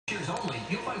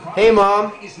Hey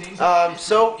Mom,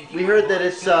 so we heard that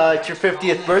it's your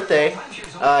 50th birthday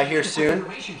here soon,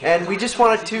 and we just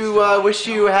wanted to wish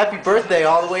you a happy birthday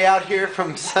all the way out here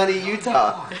from sunny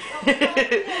Utah.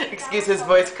 Excuse his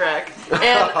voice crack.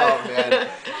 And, oh man,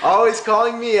 always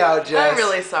calling me out, Jess. I'm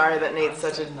really sorry that Nate's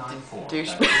such a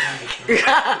douchebag.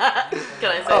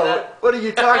 Can I say that? What are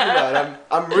you talking about?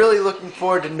 I'm really looking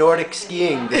forward to Nordic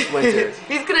skiing this winter.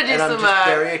 He's gonna do and some I'm just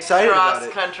very excited about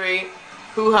it. cross-country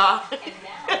hoo-ha.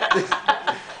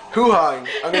 Hoo-hawing.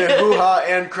 I'm gonna hoo-ha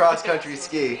and cross-country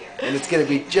ski, and it's gonna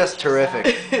be just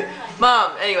terrific.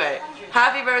 Mom, anyway,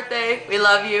 happy birthday. We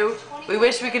love you. We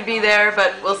wish we could be there,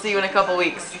 but we'll see you in a couple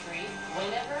weeks.